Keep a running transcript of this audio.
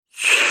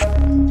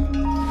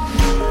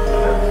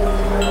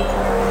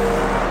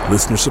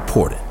Listener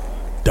supported.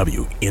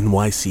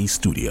 WNYC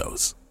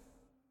Studios.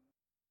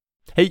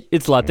 Hey,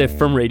 it's Latif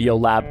from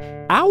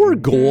Radiolab. Our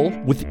goal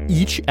with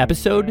each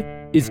episode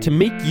is to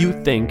make you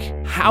think,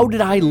 how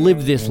did I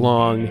live this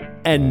long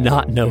and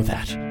not know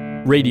that?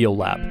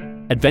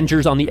 Radiolab,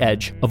 adventures on the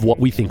edge of what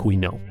we think we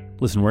know.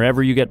 Listen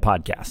wherever you get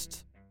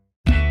podcasts.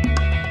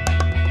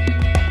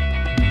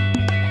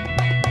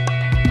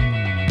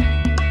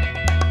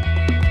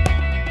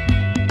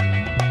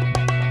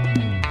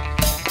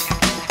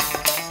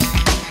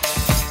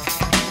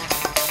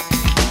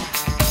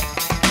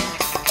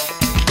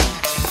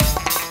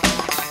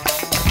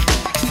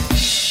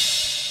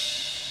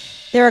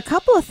 There are a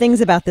couple of things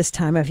about this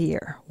time of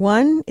year.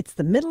 One, it's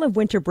the middle of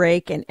winter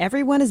break and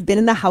everyone has been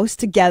in the house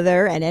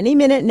together, and any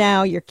minute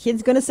now your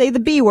kid's going to say the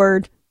B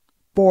word,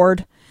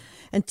 bored.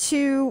 And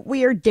two,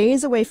 we are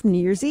days away from New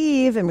Year's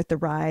Eve, and with the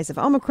rise of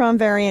Omicron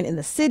variant in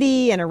the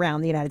city and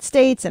around the United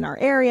States and our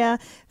area,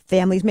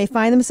 families may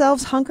find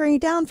themselves hunkering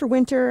down for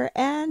winter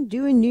and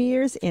doing New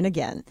Year's in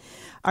again.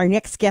 Our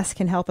next guest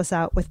can help us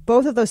out with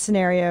both of those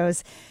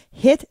scenarios.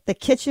 Hit the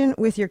kitchen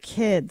with your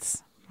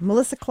kids.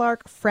 Melissa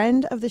Clark,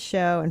 friend of the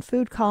show and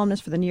food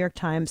columnist for the New York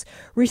Times,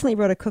 recently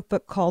wrote a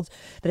cookbook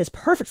that is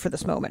perfect for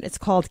this moment. It's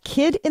called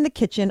Kid in the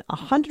Kitchen,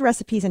 100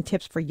 Recipes and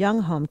Tips for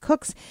Young Home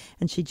Cooks.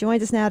 And she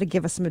joins us now to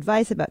give us some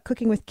advice about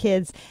cooking with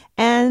kids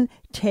and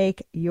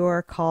take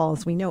your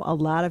calls. We know a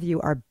lot of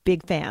you are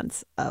big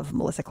fans of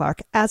Melissa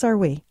Clark, as are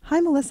we. Hi,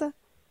 Melissa.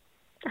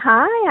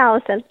 Hi,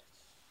 Allison.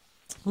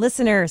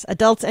 Listeners,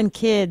 adults and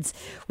kids,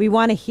 we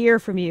want to hear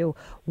from you.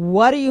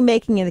 What are you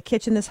making in the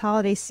kitchen this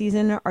holiday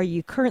season? Are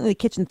you currently in the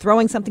kitchen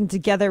throwing something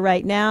together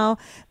right now?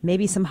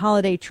 Maybe some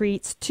holiday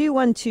treats.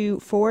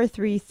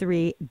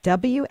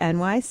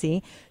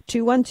 212-433-WNYC,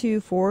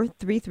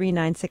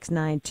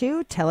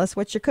 212-433-9692. Tell us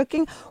what you're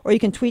cooking, or you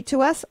can tweet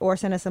to us or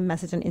send us a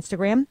message on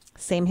Instagram.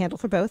 Same handle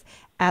for both,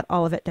 at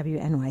Olivet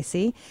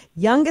WNYC.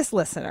 Youngest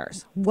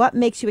listeners, what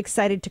makes you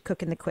excited to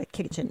cook in the quick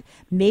kitchen?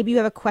 Maybe you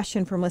have a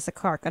question for Melissa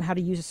Clark on how to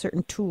use a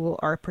certain tool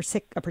or a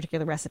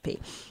particular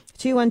recipe.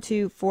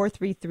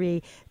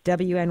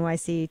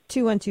 212-433-WNYC,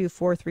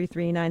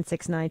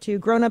 212-433-9692.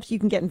 Grown-ups, you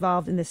can get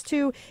involved in this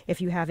too if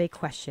you have a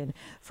question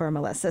for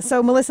Melissa.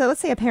 So, Melissa,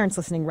 let's say a parent's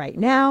listening right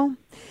now,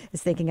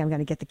 is thinking, I'm going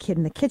to get the kid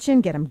in the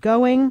kitchen, get him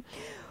going.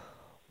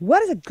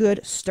 What is a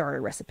good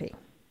starter recipe?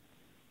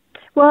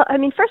 Well, I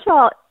mean, first of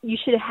all, you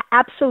should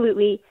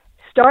absolutely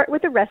start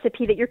with a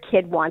recipe that your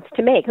kid wants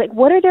to make. Like,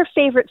 what are their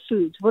favorite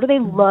foods? What do they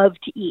love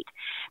to eat?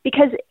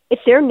 Because if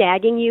they're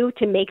nagging you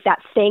to make that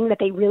thing that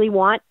they really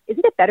want,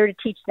 isn't it better to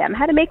teach them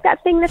how to make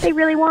that thing that they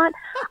really want?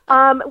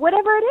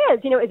 Whatever it is,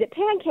 is it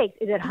pancakes?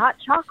 Is it hot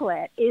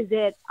chocolate? Is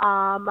it,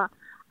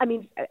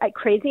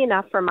 crazy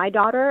enough for my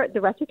daughter, the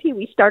recipe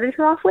we started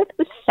her off with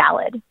was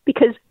salad,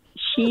 because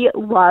she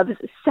loves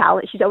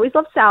salad. She's always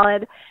loved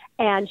salad.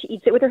 And she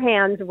eats it with her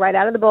hands right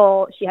out of the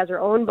bowl. She has her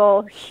own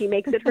bowl. She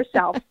makes it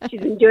herself. She's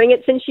been doing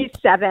it since she's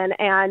 7.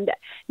 And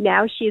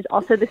now she's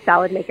also the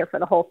salad maker for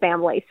the whole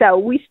family. So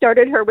we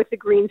started her with the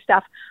green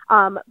stuff.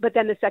 But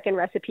then the second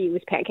recipe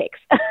was pancakes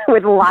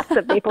with lots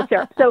of maple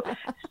syrup. So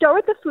start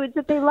with the foods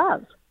that they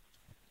love.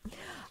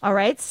 All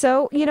right.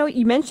 So,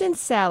 you mentioned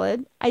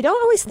salad. I don't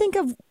always think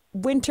of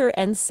winter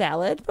and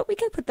salad, but we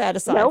can put that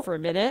aside for a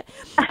minute.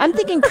 I'm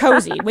thinking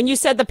cozy. When you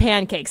said the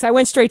pancakes, I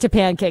went straight to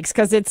pancakes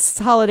because it's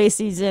holiday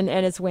season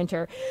and it's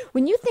winter.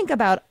 When you think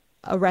about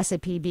a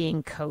recipe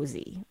being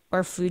cozy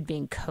or food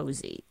being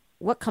cozy,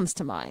 what comes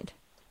to mind?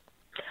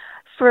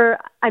 For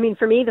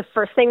me, the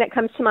first thing that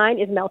comes to mind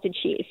is melted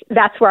cheese.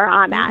 That's where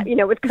I'm at,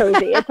 with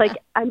cozy. It's like,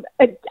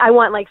 I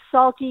want like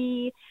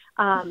salty,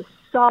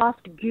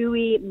 soft,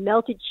 gooey,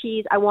 melted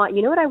cheese.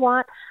 You know what I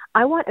want?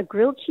 I want a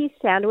grilled cheese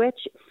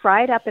sandwich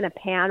fried up in a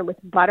pan with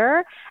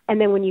butter. And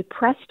then when you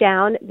press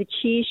down, the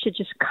cheese should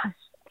just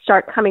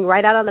start coming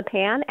right out of the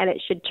pan, and it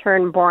should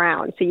turn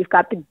brown. So you've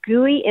got the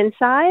gooey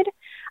inside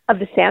of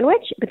the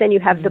sandwich, but then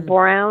you have the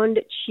browned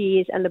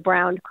cheese and the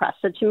browned crust.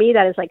 So to me,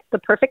 that is like the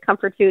perfect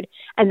comfort food.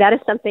 And that is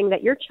something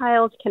that your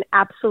child can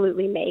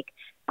absolutely make.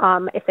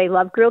 If they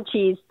love grilled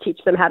cheese,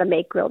 teach them how to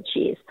make grilled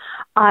cheese.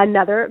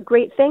 Another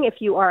great thing,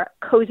 if you are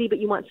cozy but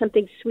you want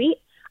something sweet,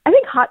 I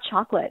think hot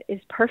chocolate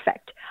is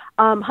perfect.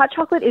 Hot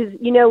chocolate is,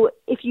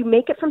 if you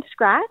make it from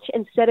scratch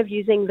instead of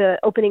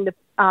opening the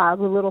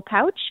little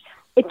pouch,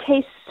 it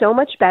tastes so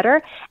much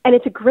better. And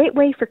it's a great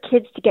way for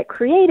kids to get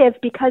creative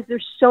because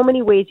there's so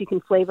many ways you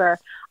can flavor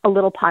a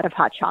little pot of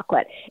hot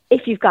chocolate.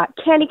 If you've got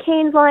candy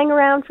canes lying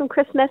around from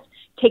Christmas,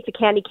 take the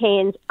candy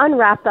canes,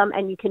 unwrap them,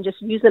 and you can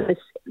just use them as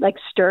like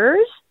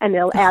stirs, and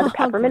they'll add the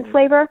peppermint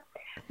flavor.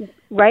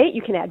 Right?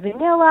 You can add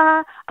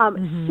vanilla,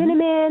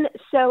 cinnamon.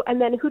 So, and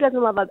then who doesn't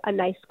love a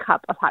nice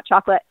cup of hot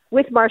chocolate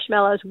with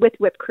marshmallows, with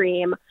whipped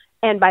cream?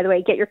 And by the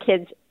way, get your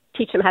kids,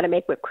 teach them how to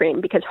make whipped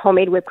cream, because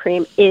homemade whipped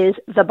cream is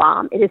the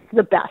bomb. It is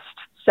the best.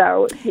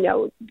 So,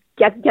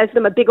 get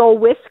them a big old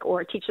whisk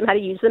or teach them how to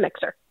use the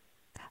mixer.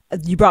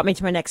 You brought me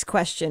to my next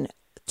question.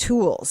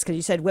 Tools, because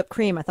you said whipped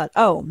cream. I thought,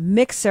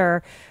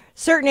 mixer.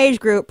 Certain age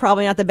group,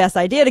 probably not the best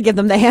idea to give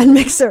them the hand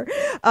mixer.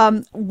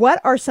 What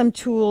are some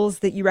tools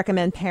that you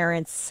recommend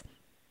parents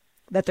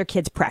that their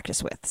kids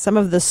practice with? Some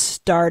of the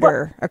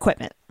starter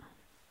equipment.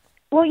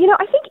 Well,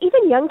 I think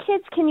even young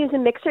kids can use a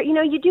mixer.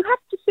 You do have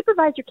to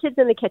supervise your kids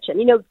in the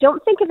kitchen.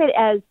 Don't think of it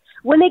as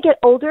when they get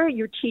older,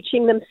 you're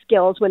teaching them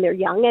skills when they're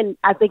young. And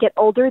as they get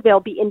older, they'll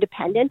be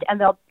independent and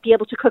they'll be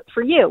able to cook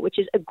for you, which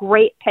is a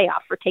great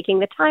payoff for taking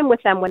the time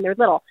with them when they're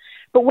little.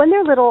 But when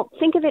they're little,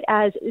 think of it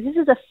as this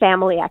is a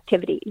family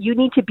activity. You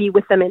need to be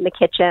with them in the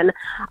kitchen.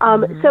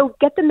 So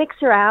get the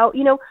mixer out,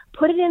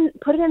 put it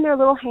in their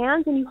little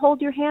hands, and you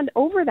hold your hand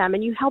over them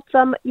and you help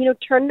them,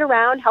 turn it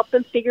around, help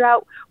them figure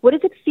out what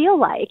does it feel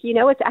like.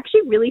 It's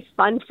actually really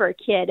fun for a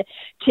kid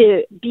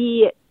to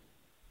be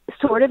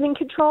sort of in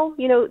control.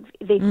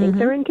 They think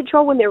they're in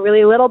control when they're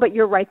really little, but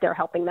you're right there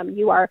helping them.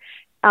 You are.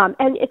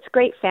 And it's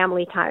great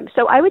family time.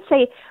 So I would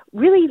say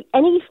really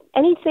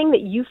anything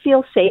that you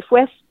feel safe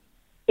with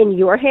in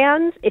your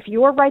hands, if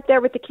you're right there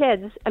with the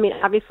kids, I mean,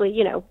 obviously,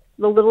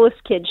 the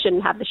littlest kids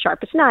shouldn't have the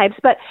sharpest knives,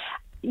 but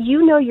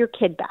you know your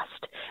kid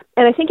best.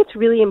 And I think it's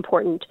really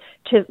important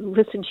to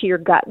listen to your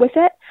gut with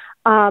it.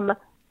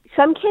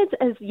 Some kids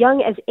as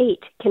young as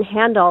 8 can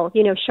handle,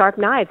 sharp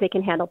knives. They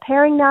can handle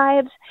paring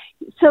knives.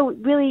 So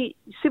really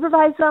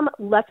supervise them,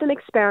 let them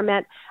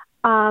experiment.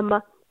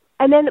 And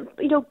then,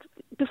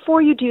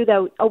 before you do,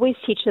 though, always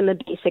teach them the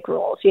basic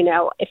rules.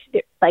 If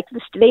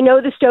they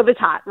know the stove is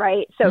hot,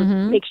 right? So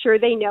make sure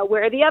they know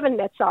where the oven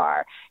mitts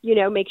are.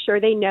 Make sure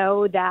they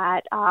know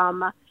that,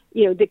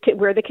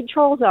 where the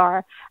controls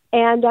are.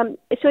 And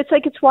so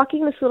it's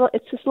walking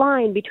this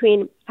line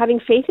between having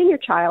faith in your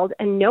child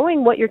and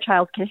knowing what your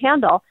child can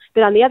handle,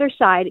 but on the other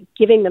side,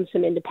 giving them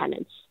some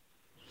independence.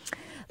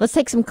 Let's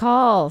take some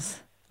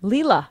calls.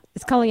 Leela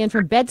is calling in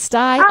from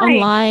Bed-Stuy on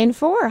line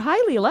 4. Hi,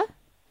 Leela.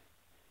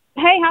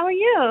 Hey, how are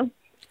you?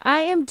 I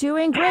am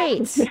doing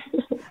great.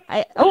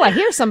 I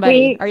hear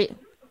somebody. Are you?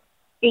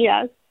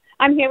 Yes.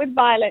 I'm here with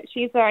Violet.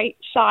 She's very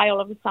shy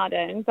all of a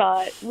sudden,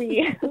 but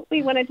we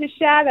wanted to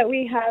share that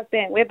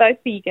we're both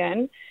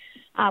vegan.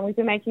 We've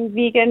been making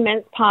vegan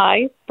mince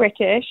pies,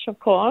 British, of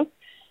course.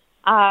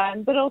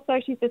 But also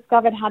she's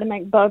discovered how to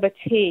make boba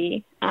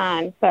tea.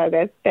 And so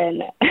there's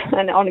been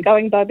an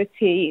ongoing boba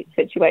tea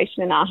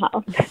situation in our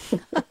house.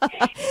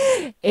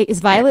 Is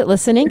Violet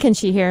listening? Can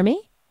she hear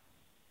me?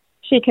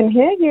 She can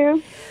hear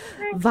you.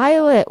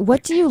 Violet,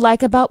 what do you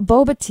like about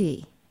boba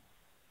tea?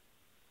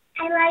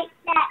 I like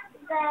that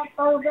the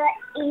boba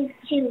is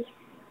chewy.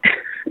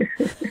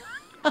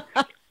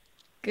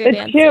 Good the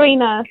answer.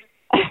 chewiness.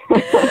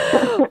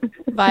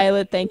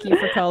 Violet, thank you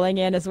for calling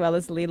in, as well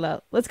as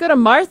Leela. Let's go to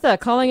Martha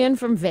calling in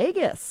from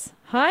Vegas.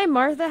 Hi,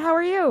 Martha. How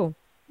are you?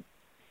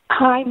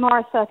 Hi,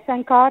 Martha.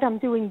 Thank God I'm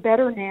doing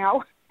better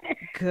now.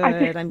 Good.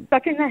 I've been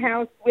stuck in the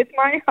house with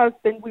my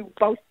husband. We've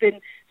both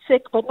been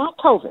sick, but not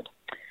COVID.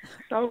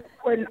 So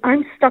when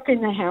I'm stuck in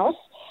the house,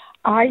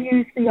 I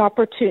use the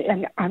opportunity,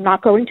 and I'm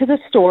not going to the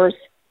stores.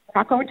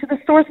 Not going to the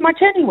stores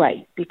much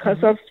anyway because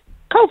of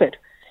COVID.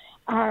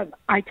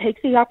 I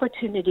take the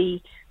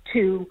opportunity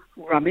to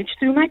rummage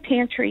through my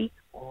pantry,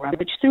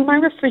 rummage through my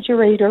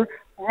refrigerator,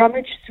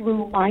 rummage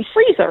through my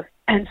freezer,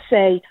 and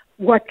say,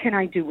 what can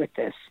I do with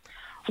this?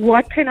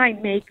 What can I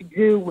make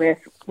do with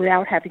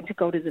without having to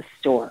go to the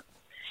store?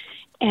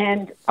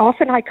 And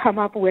often I come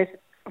up with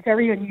a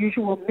very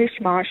unusual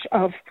mishmash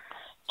of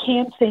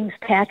canned things,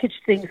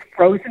 packaged things,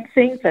 frozen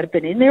things that have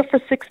been in there for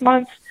 6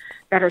 months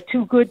that are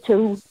too good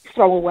to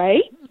throw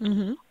away.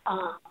 Mm-hmm.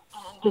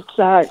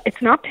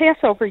 It's not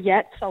Passover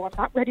yet, so I'm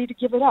not ready to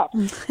give it up.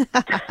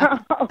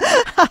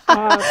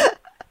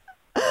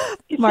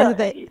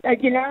 Martha,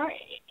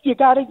 you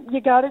gotta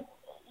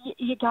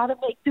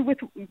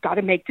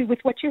make do with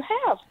what you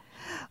have.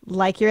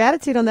 Like your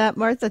attitude on that,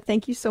 Martha.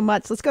 Thank you so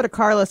much. Let's go to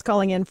Carlos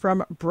calling in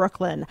from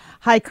Brooklyn.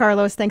 Hi,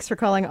 Carlos. Thanks for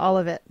calling all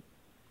of it.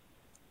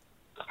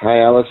 Hi,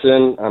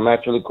 Allison. I'm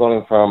actually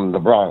calling from the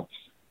Bronx.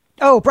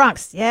 Oh,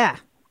 Bronx. Yeah.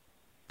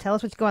 Tell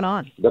us what's going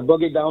on. The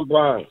Boogie Down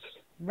Bronx.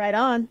 Right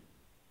on.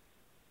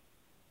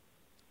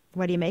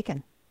 What are you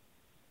making?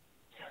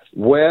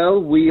 Well,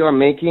 we are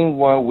making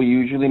what we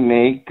usually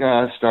make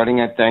starting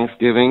at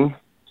Thanksgiving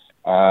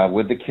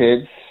with the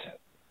kids.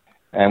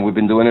 And we've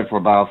been doing it for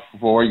about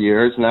 4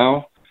 years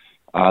now.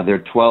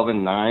 They're 12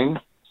 and 9,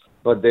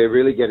 but they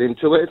really get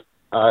into it.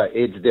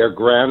 It's their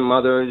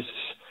grandmother's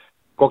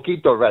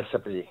coquito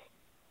recipe.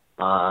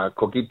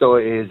 Coquito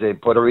is a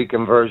Puerto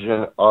Rican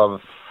version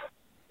of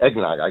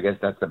eggnog. I guess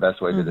that's the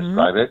best way to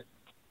describe it.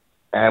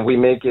 And we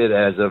make it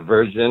as a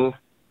version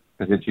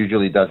because it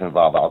usually does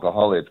involve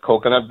alcohol. It's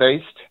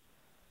coconut-based.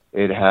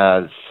 It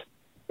has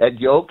egg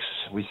yolks.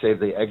 We save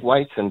the egg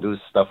whites and do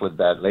stuff with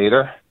that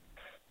later.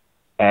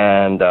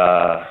 And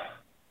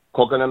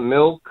coconut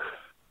milk,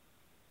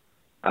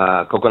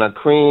 coconut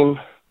cream,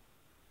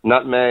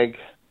 nutmeg.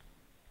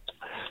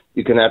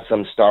 You can add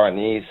some star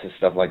anise and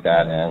stuff like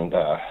that.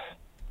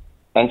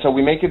 And so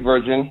we make it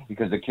virgin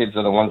because the kids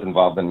are the ones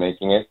involved in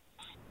making it.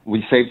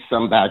 We save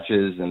some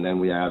batches, and then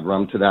we add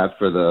rum to that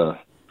for the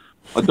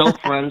adult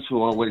friends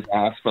who always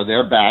ask for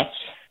their batch.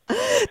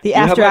 The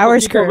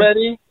after-hours crew.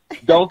 Ready?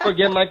 Don't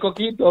forget my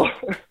coquito.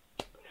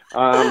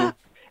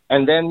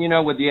 And then,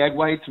 with the egg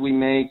whites, we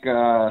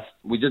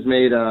just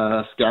made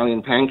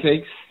scallion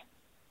pancakes.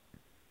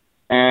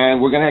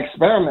 And we're going to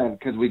experiment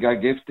because we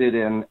got gifted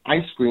an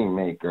ice cream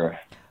maker.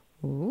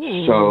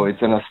 Ooh. So it's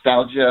a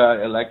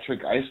Nostalgia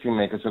electric ice cream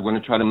maker. So we're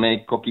going to try to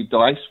make coquito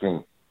ice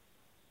cream.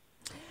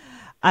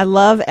 I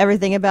love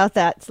everything about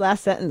that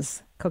last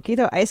sentence.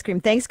 Coquito ice cream.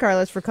 Thanks,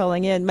 Carlos, for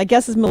calling in. My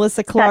guest is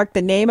Melissa Clark.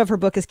 The name of her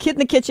book is Kid in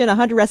the Kitchen,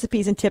 100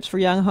 Recipes and Tips for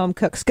Young Home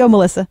Cooks. Go,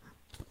 Melissa.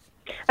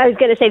 I was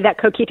going to say that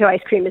coquito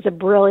ice cream is a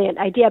brilliant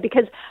idea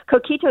because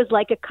coquito is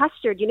like a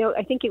custard.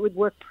 I think it would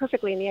work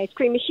perfectly in the ice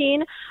cream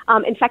machine.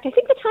 In fact, I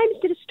think the Times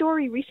did a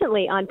story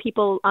recently on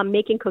people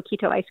making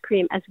coquito ice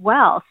cream as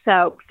well.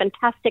 So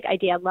fantastic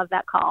idea. I love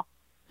that call.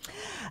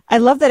 I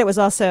love that it was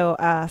also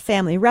a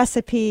family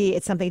recipe.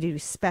 It's something to do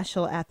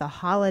special at the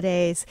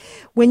holidays.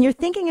 When you're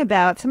thinking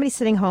about somebody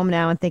sitting home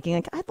now and thinking,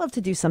 like, I'd love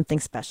to do something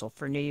special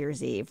for New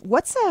Year's Eve,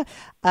 what's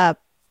a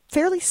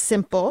fairly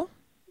simple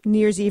New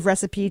Year's Eve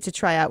recipe to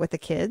try out with the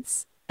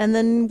kids? And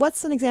then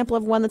what's an example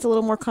of one that's a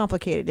little more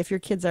complicated if your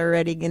kids are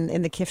already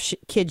in the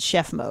kid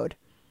chef mode?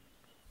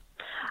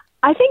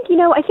 I think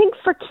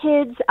for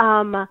kids,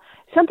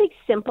 something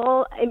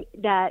simple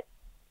that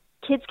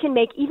kids can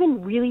make,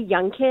 even really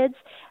young kids,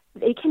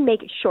 they can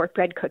make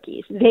shortbread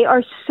cookies. They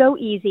are so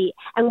easy.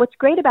 And what's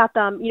great about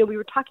them, we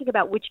were talking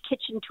about which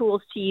kitchen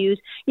tools to use.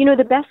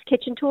 The best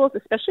kitchen tools,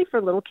 especially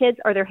for little kids,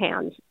 are their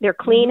hands. They're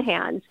clean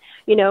hands,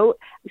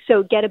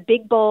 So get a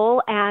big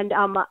bowl, and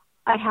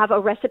I have a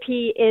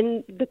recipe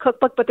in the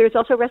cookbook, but there's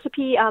also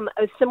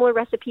a similar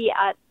recipe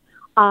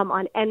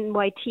on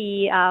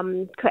NYT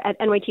at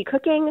NYT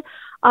Cooking,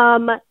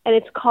 and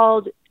it's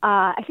called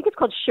I think it's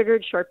called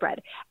sugared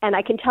shortbread. And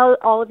I can tell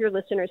all of your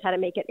listeners how to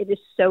make it. It is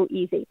so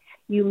easy.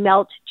 You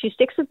melt 2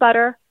 sticks of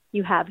butter,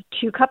 you have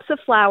 2 cups of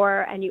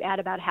flour, and you add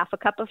about half a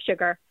cup of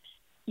sugar.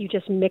 You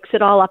just mix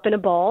it all up in a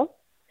bowl,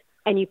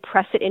 and you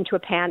press it into a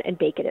pan and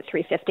bake it at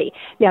 350.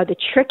 Now, the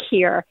trick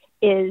here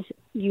is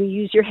you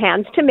use your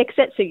hands to mix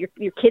it so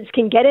your kids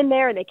can get in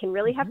there and they can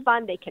really have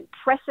fun. They can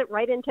press it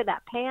right into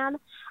that pan.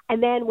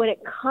 And then when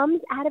it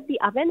comes out of the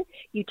oven,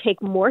 you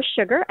take more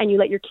sugar and you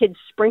let your kids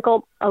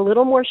sprinkle a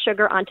little more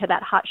sugar onto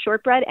that hot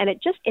shortbread. And it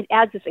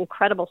adds this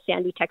incredible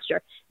sandy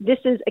texture. This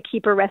is a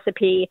keeper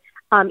recipe.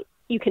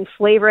 You can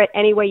flavor it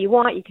any way you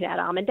want. You can add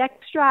almond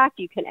extract.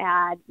 You can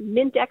add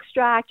mint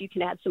extract. You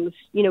can add some,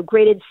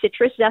 grated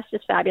citrus zest.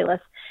 Is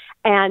fabulous.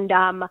 And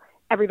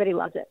everybody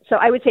loves it. So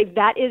I would say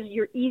that is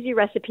your easy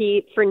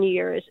recipe for New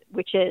Year's,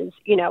 which is,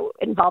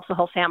 involves the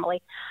whole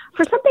family.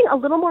 For something a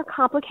little more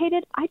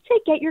complicated, I'd say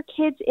get your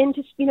kids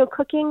into,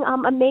 cooking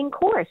a main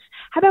course.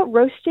 How about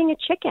roasting a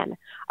chicken?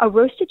 A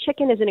roasted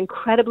chicken is an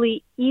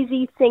incredibly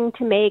easy thing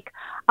to make.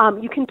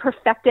 You can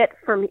perfect it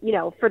for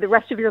the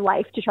rest of your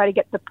life to try to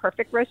get the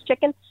perfect roast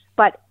chicken,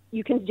 but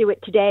you can do it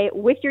today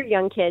with your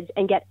young kids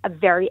and get a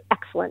very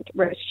excellent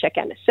roast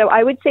chicken. So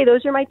I would say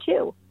those are my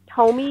 2,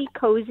 homey,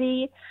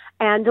 cozy,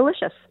 and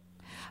delicious.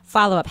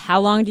 Follow up. How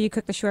long do you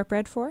cook the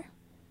shortbread for?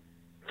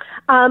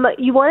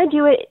 You want to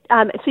do it,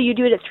 so you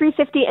do it at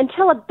 350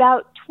 until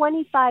about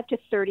 25 to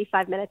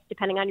 35 minutes,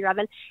 depending on your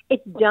oven.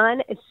 It's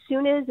done as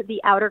soon as the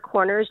outer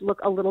corners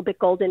look a little bit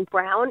golden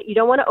brown. You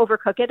don't want to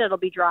overcook it. It'll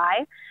be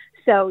dry.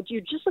 So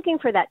you're just looking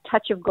for that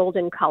touch of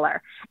golden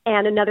color.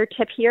 And another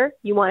tip here,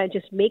 you want to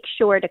just make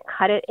sure to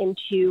cut it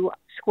into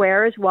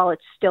squares while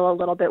it's still a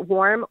little bit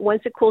warm.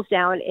 Once it cools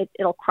down,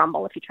 it'll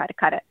crumble if you try to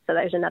cut it. So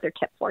there's another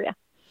tip for you.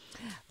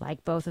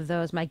 Like both of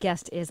those, my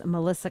guest is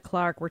Melissa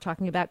Clark. We're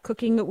talking about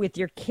cooking with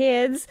your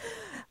kids.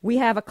 We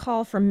have a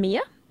call from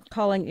Mia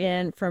calling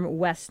in from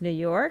West New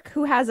York,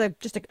 who has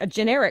just a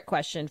generic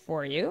question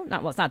for you.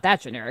 It's not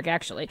that generic,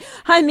 actually.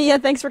 Hi, Mia.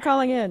 Thanks for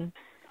calling in.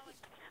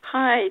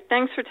 Hi.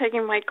 Thanks for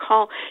taking my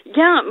call.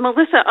 Yeah,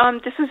 Melissa,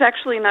 this is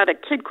actually not a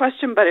kid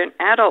question, but an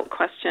adult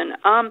question.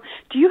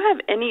 Do you have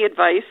any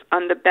advice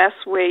on the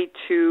best way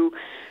to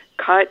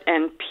cut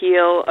and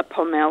peel a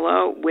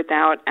pomelo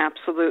without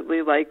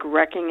absolutely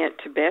wrecking it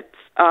to bits?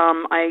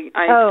 I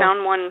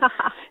found one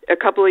a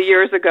couple of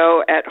years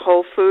ago at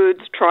Whole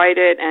Foods, tried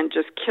it and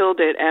just killed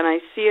it, and I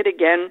see it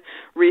again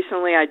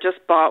recently. I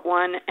just bought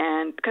one,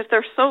 and because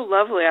they're so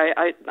lovely,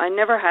 I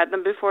never had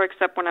them before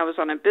except when I was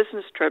on a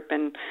business trip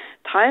in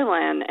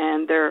Thailand,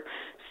 and they're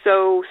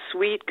so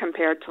sweet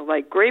compared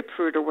to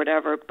grapefruit or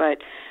whatever, but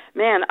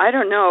man, I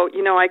don't know.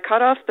 I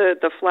cut off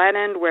the flat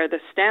end where the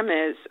stem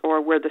is,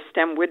 or where the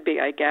stem would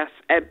be, I guess.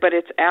 But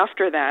it's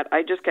after that,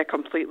 I just get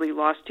completely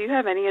lost. Do you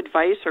have any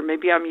advice? Or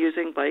maybe I'm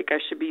using, I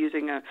should be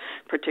using a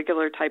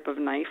particular type of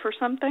knife or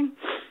something?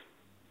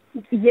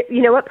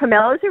 You know what?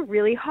 Pomelos are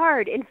really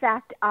hard. In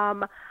fact,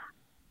 I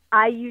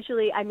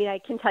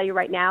can tell you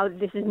right now,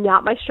 this is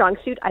not my strong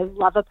suit. I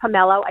love a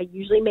pomelo. I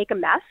usually make a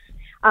mess.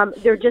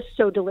 They're just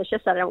so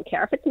delicious that I don't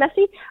care if it's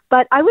messy.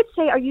 But I would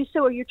say, are you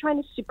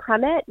trying to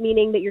supreme it,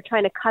 meaning that you're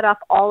trying to cut off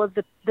all of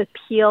the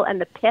peel and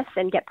the pith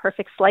and get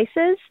perfect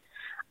slices?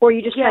 Or are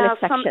you just trying to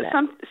section it?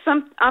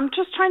 I'm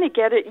just trying to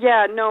get it.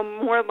 Yeah, no,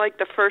 more like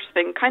the first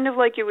thing, kind of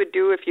like you would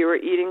do if you were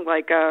eating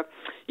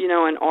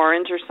an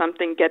orange or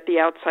something, get the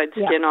outside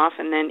skin off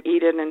and then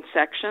eat it in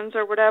sections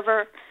or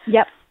whatever.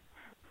 Yep.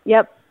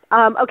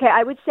 Okay,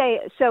 I would say,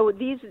 so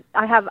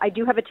I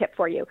do have a tip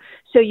for you.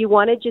 So you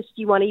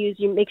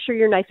make sure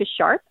your knife is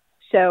sharp.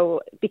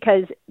 So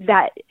because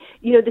that,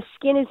 the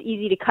skin is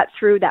easy to cut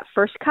through that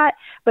first cut,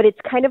 but it's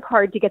kind of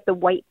hard to get the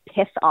white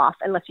pith off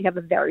unless you have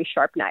a very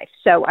sharp knife.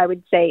 So I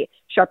would say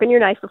sharpen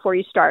your knife before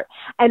you start.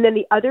 And then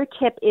the other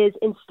tip is,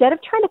 instead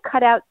of trying to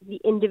cut out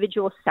the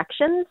individual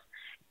sections,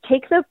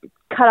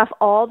 cut off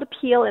all the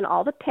peel and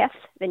all the pith.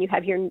 Then you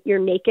have your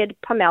naked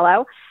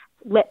pomelo.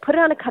 Put it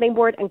on a cutting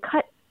board and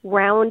cut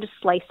round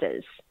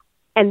slices.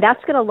 And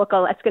that's going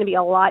to be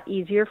a lot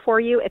easier for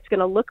you. It's going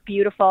to look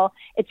beautiful.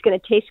 It's going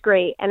to taste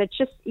great. And it's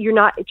just, you're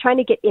not trying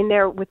to get in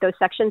there with those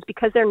sections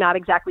because they're not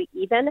exactly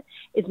even,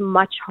 is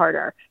much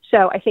harder.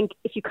 So I think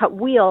if you cut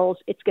wheels,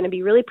 it's going to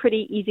be really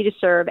pretty, easy to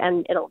serve,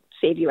 and it'll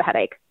save you a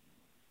headache.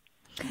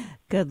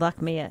 Good luck,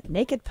 Mia.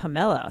 Naked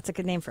Pomelo. It's a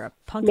good name for a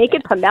punk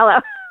Naked band.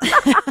 Pomelo.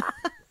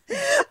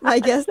 My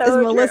guest is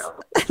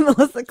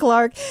Melissa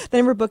Clark. The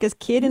name of her book is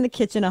Kid in the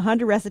Kitchen,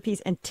 100 Recipes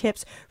and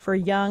Tips for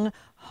Young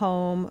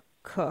Home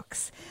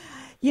Cooks.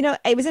 It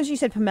was interesting you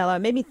said pomelo. It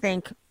made me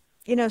think,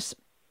 New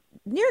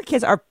York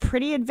kids are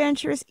pretty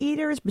adventurous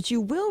eaters, but you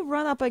will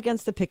run up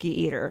against the picky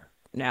eater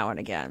now and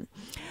again.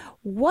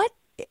 What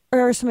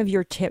are some of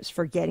your tips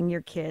for getting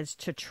your kids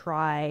to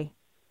try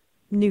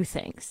new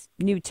things,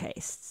 new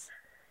tastes?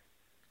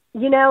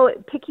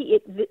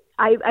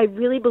 I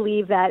really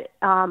believe that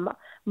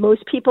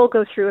most people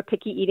go through a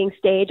picky eating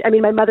stage. I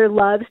mean, my mother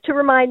loves to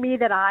remind me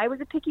that I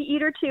was a picky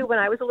eater too when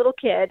I was a little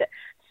kid.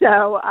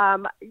 So,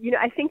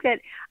 I think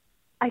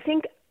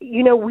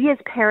we as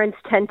parents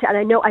tend to, and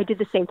I know I did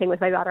the same thing with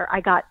my daughter.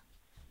 I got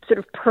sort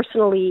of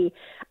personally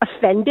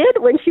offended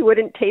when she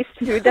wouldn't taste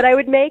food that I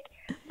would make.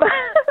 But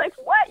like,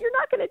 what? You're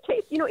not going to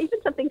taste,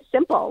 even something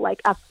simple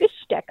like a fish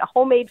stick, a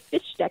homemade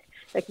fish stick.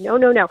 Like, no.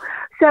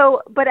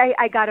 So, but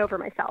I got over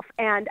myself,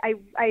 and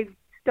I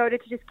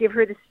started to just give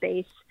her the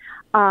space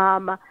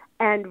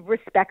and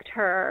respect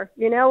her.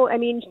 I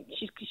mean,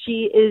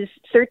 she is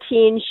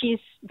 13. She's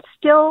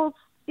still,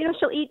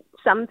 she'll eat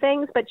some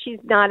things, but she's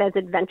not as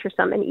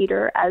adventuresome an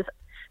eater as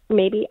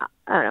maybe,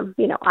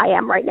 I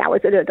am right now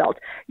as an adult.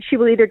 She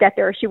will either get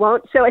there or she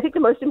won't. So I think the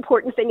most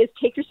important thing is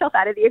take yourself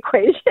out of the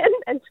equation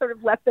and sort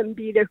of let them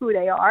be who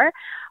they are.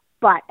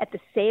 But at the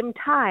same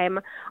time,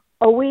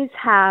 always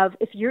have,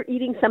 if you're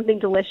eating something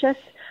delicious,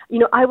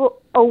 I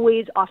will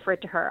always offer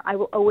it to her. I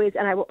will always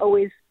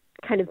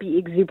kind of be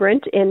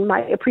exuberant in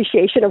my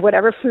appreciation of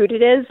whatever food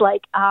it is.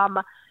 Like, I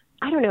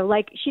don't know,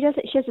 like she has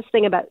this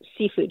thing about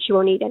seafood. She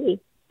won't eat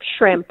any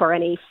shrimp or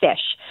any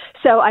fish.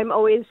 So I'm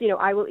always,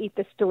 I will eat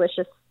this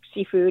delicious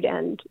seafood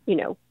and,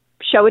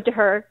 show it to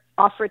her,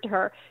 offer it to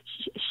her.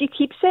 She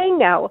keeps saying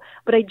no,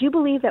 but I do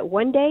believe that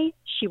one day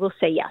she will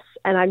say yes.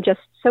 And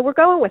so we're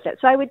going with it.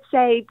 So I would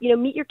say,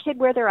 meet your kid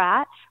where they're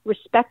at,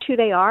 respect who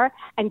they are,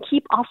 and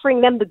keep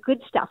offering them the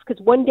good stuff.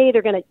 Because one day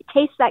they're going to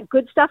taste that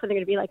good stuff and they're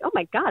going to be like, oh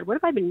my God, what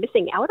have I been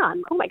missing out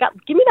on? Oh my God,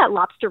 give me that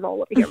lobster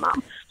roll over here,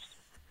 Mom.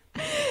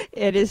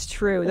 It is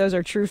true. Those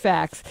are true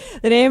facts.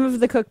 The name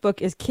of the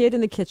cookbook is Kid in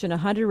the Kitchen,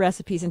 100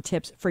 Recipes and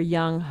Tips for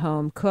Young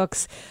Home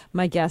Cooks.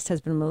 My guest has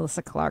been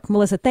Melissa Clark.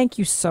 Melissa, thank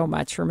you so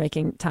much for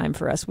making time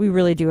for us. We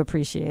really do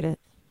appreciate it.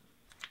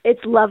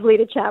 It's lovely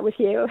to chat with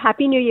you.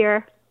 Happy New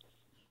Year.